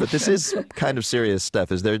right, but this is kind of serious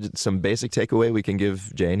stuff. Is there some basic takeaway we can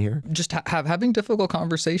give Jane here? Just having difficult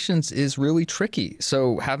conversations is really tricky.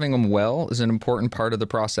 So having them well is an important part of the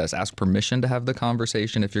process. Ask permission to have the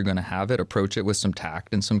conversation if you're going to have it. Approach it with some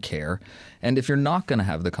tact and some care. And if you're not going to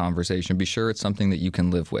have the conversation, be sure it's something that you can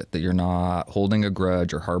live with, that you're not holding a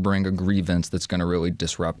grudge or harboring a grievance that's going to really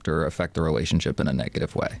disrupt or affect the relationship in a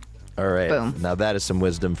negative way. All right. Boom. Now that is some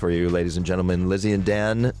wisdom for you, ladies and gentlemen. Lizzie and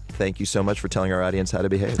Dan, thank you so much for telling our audience how to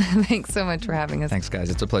behave. Thanks so much for having us. Thanks, guys.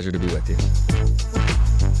 It's a pleasure to be with you.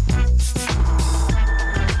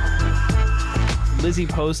 Lizzie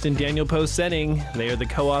Post and Daniel Post Senning. They are the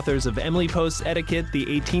co-authors of Emily Post's Etiquette, the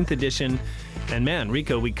 18th edition. And man,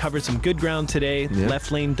 Rico, we covered some good ground today. Yep.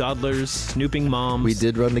 Left lane dawdlers, snooping moms. We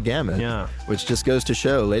did run the gamut. Yeah. Which just goes to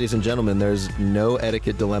show, ladies and gentlemen, there's no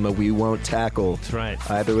etiquette dilemma we won't tackle. That's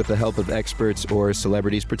right. Either with the help of experts or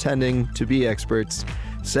celebrities pretending to be experts.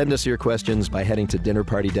 Send us your questions by heading to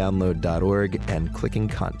dinnerpartydownload.org and clicking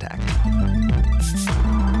contact.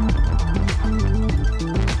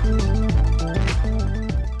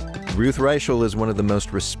 Ruth Reichl is one of the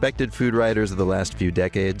most respected food writers of the last few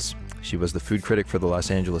decades. She was the food critic for the Los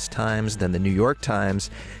Angeles Times, then the New York Times,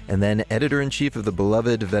 and then editor-in-chief of the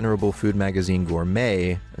beloved, venerable food magazine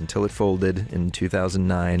Gourmet until it folded in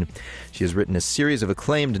 2009. She has written a series of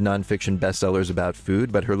acclaimed nonfiction bestsellers about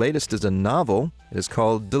food, but her latest is a novel. It is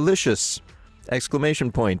called Delicious!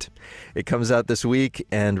 Exclamation point. It comes out this week,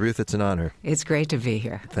 and Ruth, it's an honor. It's great to be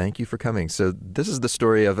here. Thank you for coming. So this is the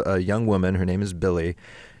story of a young woman. Her name is Billy.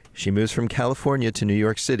 She moves from California to New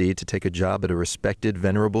York City to take a job at a respected,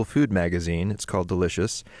 venerable food magazine. It's called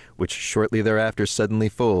Delicious, which shortly thereafter suddenly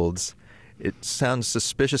folds. It sounds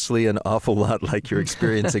suspiciously an awful lot like your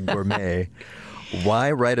experience at Gourmet.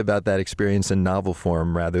 Why write about that experience in novel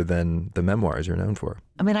form rather than the memoirs you're known for?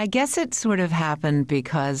 I mean, I guess it sort of happened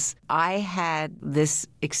because I had this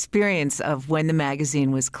experience of when the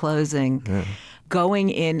magazine was closing. Yeah. Going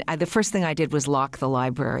in, the first thing I did was lock the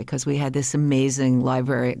library because we had this amazing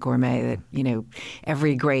library at Gourmet that, you know,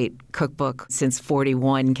 every great cookbook since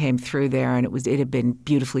 41 came through there, and it had been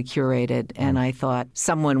beautifully curated. And I thought,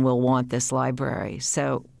 someone will want this library.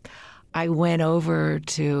 So I went over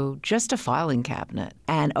to just a filing cabinet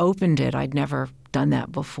and opened it. I'd never done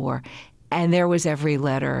that before. And there was every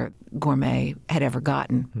letter Gourmet had ever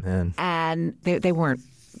gotten. Man. And they weren't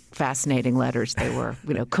fascinating letters. They were,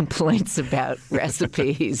 you know, complaints about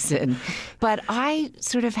recipes. But I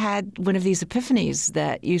sort of had one of these epiphanies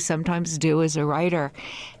that you sometimes do as a writer.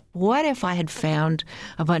 What if I had found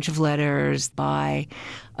a bunch of letters by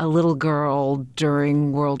a little girl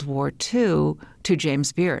during World War II to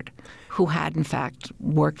James Beard, who had, in fact,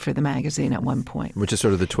 worked for the magazine at one point? Which is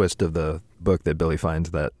sort of the twist of the book, that Billy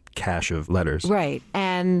finds that cache of letters. Right.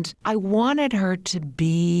 And I wanted her to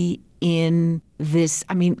be in this.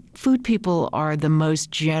 I mean, food people are the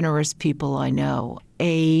most generous people I know.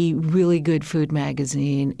 A really good food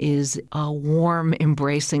magazine is a warm,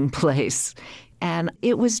 embracing place. And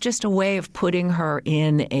it was just a way of putting her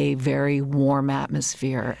in a very warm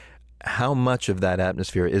atmosphere. How much of that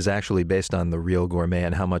atmosphere is actually based on the real Gourmet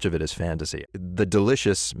and how much of it is fantasy? The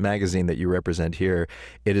Delicious magazine that you represent here,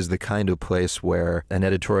 it is the kind of place where an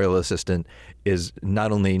editorial assistant is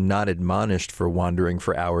not only not admonished for wandering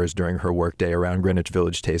for hours during her workday around Greenwich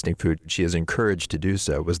Village tasting food, she is encouraged to do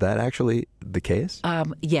so. Was that actually the case?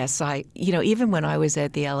 Yes. Even when I was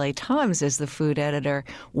at the LA Times as the food editor,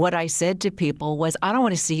 what I said to people was, I don't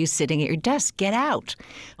want to see you sitting at your desk. Get out.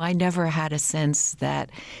 I never had a sense that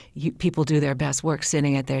people do their best work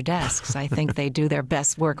sitting at their desks. I think they do their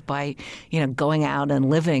best work by, going out and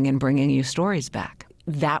living and bringing you stories back.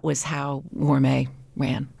 That was how Gourmet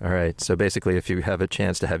ran. All right. So basically, if you have a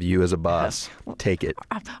chance to have you as a boss, take it.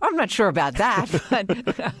 I'm not sure about that. But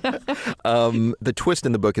the twist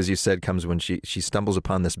in the book, as you said, comes when she stumbles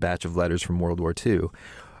upon this batch of letters from World War II.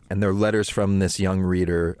 And they're letters from this young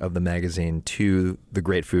reader of the magazine to the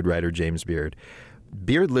great food writer James Beard.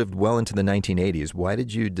 Beard lived well into the 1980s. Why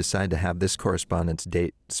did you decide to have this correspondence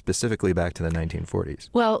date specifically back to the 1940s?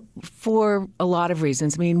 Well, for a lot of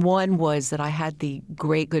reasons. I mean, one was that I had the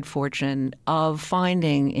great good fortune of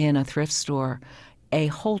finding in a thrift store a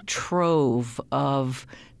whole trove of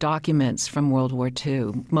documents from World War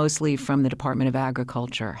II, mostly from the Department of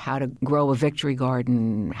Agriculture, how to grow a victory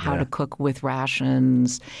garden, how to cook with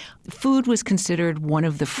rations. Food was considered one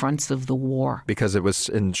of the fronts of the war. Because it was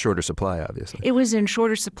in shorter supply, obviously. It was in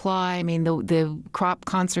shorter supply. I mean, the Crop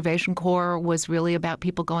Conservation Corps was really about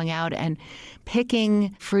people going out and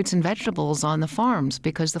picking fruits and vegetables on the farms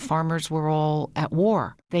because the farmers were all at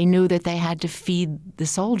war. They knew that they had to feed the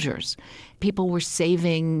soldiers. People were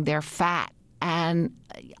saving their fat. And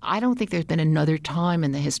I don't think there's been another time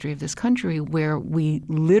in the history of this country where we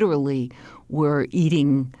literally were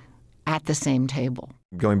eating at the same table.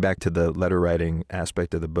 Going back to the letter writing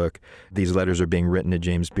aspect of the book, these letters are being written to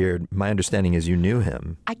James Beard. My understanding is you knew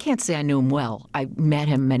him. I can't say I knew him well. I met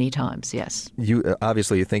him many times, yes. You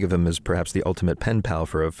obviously think of him as perhaps the ultimate pen pal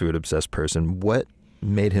for a food-obsessed person. What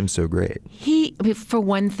made him so great? For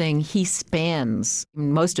one thing, he spans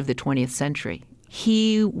most of the 20th century.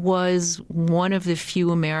 He was one of the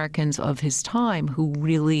few Americans of his time who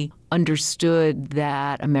really understood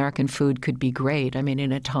that American food could be great. I mean,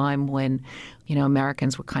 in a time when,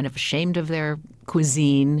 Americans were kind of ashamed of their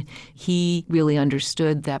cuisine. He really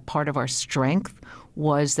understood that part of our strength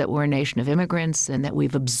was that we're a nation of immigrants and that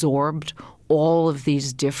we've absorbed all of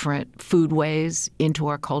these different foodways into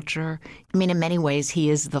our culture. I mean, in many ways, he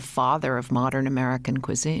is the father of modern American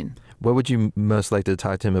cuisine. What would you most like to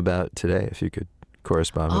talk to him about today, if you could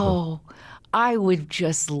correspond with him? Oh, I would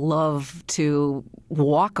just love to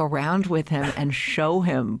walk around with him and show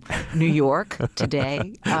him New York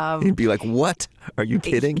today. He'd be like, what? Are you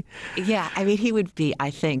kidding? Yeah, I mean, he would be, I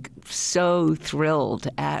think, so thrilled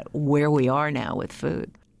at where we are now with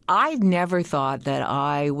food. I never thought that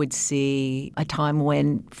I would see a time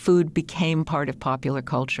when food became part of popular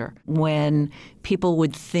culture, when people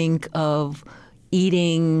would think of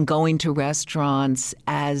eating, going to restaurants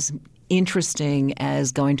as interesting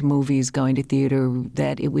as going to movies, going to theater,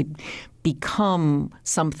 that it would become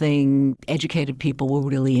something educated people were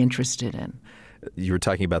really interested in. You were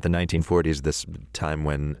talking about the 1940s, this time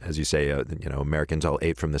when, as you say, Americans all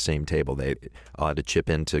ate from the same table. They all had to chip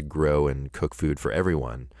in to grow and cook food for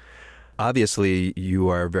everyone. Obviously, you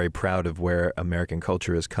are very proud of where American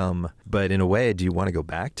culture has come. But in a way, do you want to go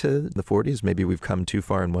back to the 40s? Maybe we've come too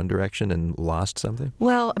far in one direction and lost something?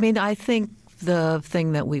 Well, I mean, I think the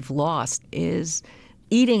thing that we've lost is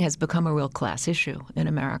eating has become a real class issue in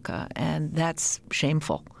America, and that's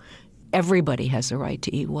shameful. Everybody has a right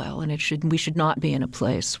to eat well, and we should not be in a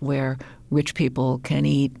place where rich people can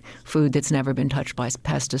eat food that's never been touched by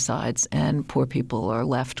pesticides and poor people are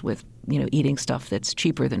left with eating stuff that's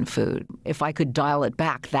cheaper than food. If I could dial it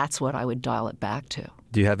back, that's what I would dial it back to.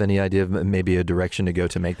 Do you have any idea of maybe a direction to go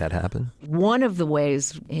to make that happen? One of the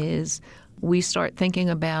ways is we start thinking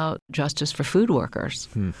about justice for food workers.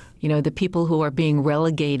 The people who are being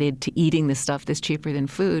relegated to eating the stuff that's cheaper than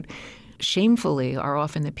food, shamefully, are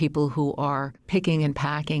often the people who are picking and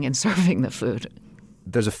packing and serving the food.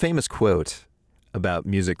 There's a famous quote about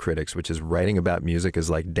music critics, which is writing about music is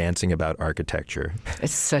like dancing about architecture.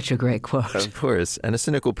 It's such a great quote. Of course. And a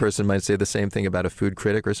cynical person might say the same thing about a food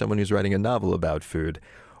critic or someone who's writing a novel about food.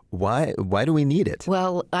 Why do we need it?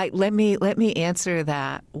 Well, let me answer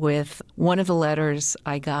that with one of the letters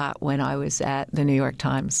I got when I was at the New York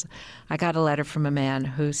Times. I got a letter from a man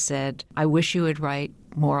who said, I wish you would write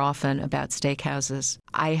more often about steakhouses.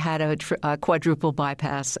 I had a quadruple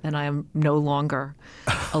bypass, and I am no longer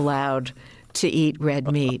allowed to eat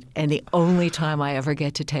red meat, and the only time I ever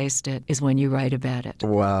get to taste it is when you write about it.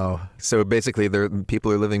 Wow. So basically,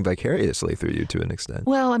 people are living vicariously through you to an extent.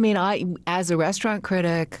 Well, I mean, as a restaurant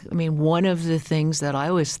critic, one of the things that I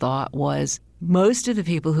always thought was most of the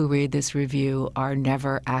people who read this review are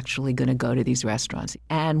never actually going to go to these restaurants.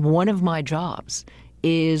 And one of my jobs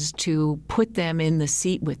is to put them in the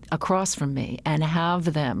seat across from me and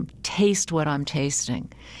have them taste what I'm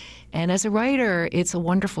tasting. And as a writer, it's a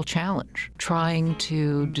wonderful challenge, trying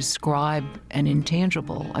to describe an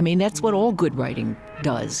intangible. That's what all good writing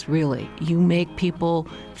does, really. You make people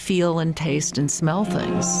feel and taste and smell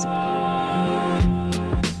things.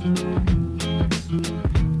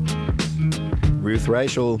 Ruth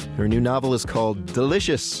Reichl, her new novel is called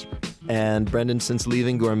Delicious. And Brendan, since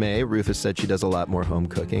leaving Gourmet, Ruth has said she does a lot more home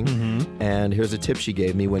cooking. Mm-hmm. And here's a tip she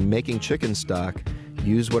gave me. When making chicken stock,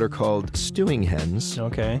 use what are called stewing hens.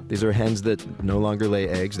 Okay. These are hens that no longer lay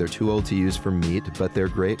eggs. They're too old to use for meat, but they're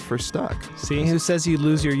great for stock. See, who says you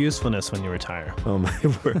lose your usefulness when you retire? Oh, my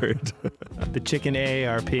word. The chicken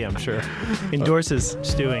AARP, I'm sure, endorses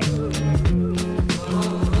stewing.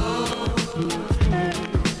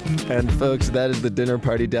 And folks, that is the Dinner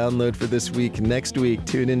Party download for this week. Next week,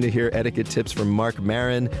 tune in to hear etiquette tips from Mark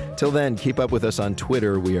Maron. Till then, keep up with us on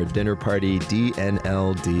Twitter. We are Dinner Party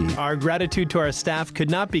DNLD. Our gratitude to our staff could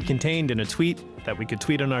not be contained in a tweet that we could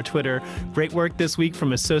tweet on our Twitter. Great work this week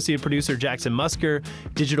from associate producer Jackson Musker,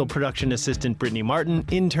 digital production assistant Brittany Martin,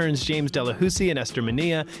 interns James Delahousie and Esther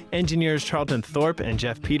Mania, engineers Charlton Thorpe and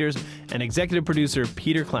Jeff Peters, and executive producer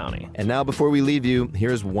Peter Clowney. And now, before we leave you,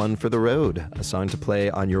 here's One for the Road, a song to play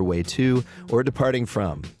on your way to or departing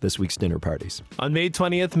from this week's dinner parties. On May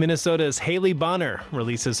 20th, Minnesota's Haley Bonner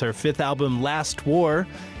releases her 5th album, Last War.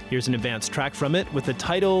 Here's an advanced track from it with a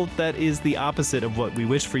title that is the opposite of what we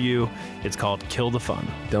wish for you. It's called Kill the Fun.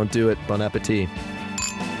 Don't do it. Bon appetit.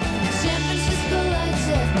 San Francisco lights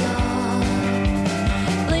have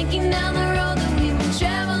gone, blinking down the road that we've been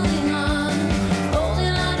traveling on, holding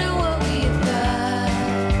on to what we have got.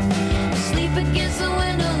 Sleep against the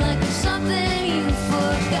window like there's something you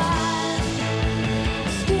forgot.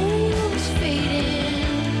 Stereo's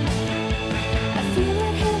fading, I feel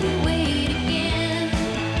that heavy weight again.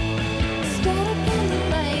 Static and the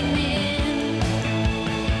lightning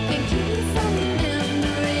can keep me from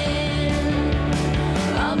remembering.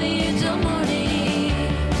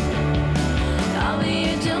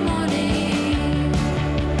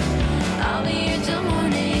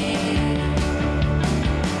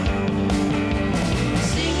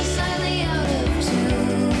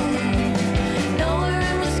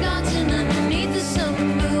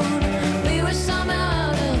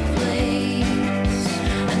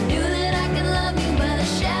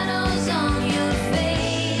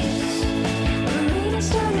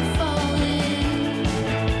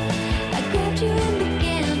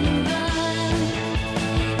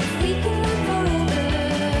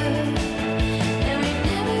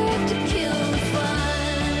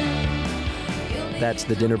 That's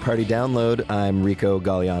the Dinner Party Download. I'm Rico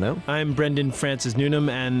Galliano. I'm Brendan Francis Newnham,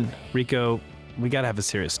 and Rico, we gotta have a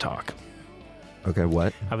serious talk. Okay,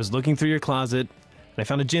 what? I was looking through your closet, and I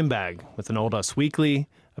found a gym bag with an old Us Weekly,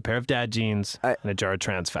 a pair of dad jeans, and a jar of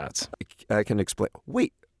trans fats. I can explain.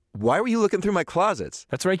 Wait, why were you looking through my closets?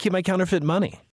 That's where I keep my counterfeit money.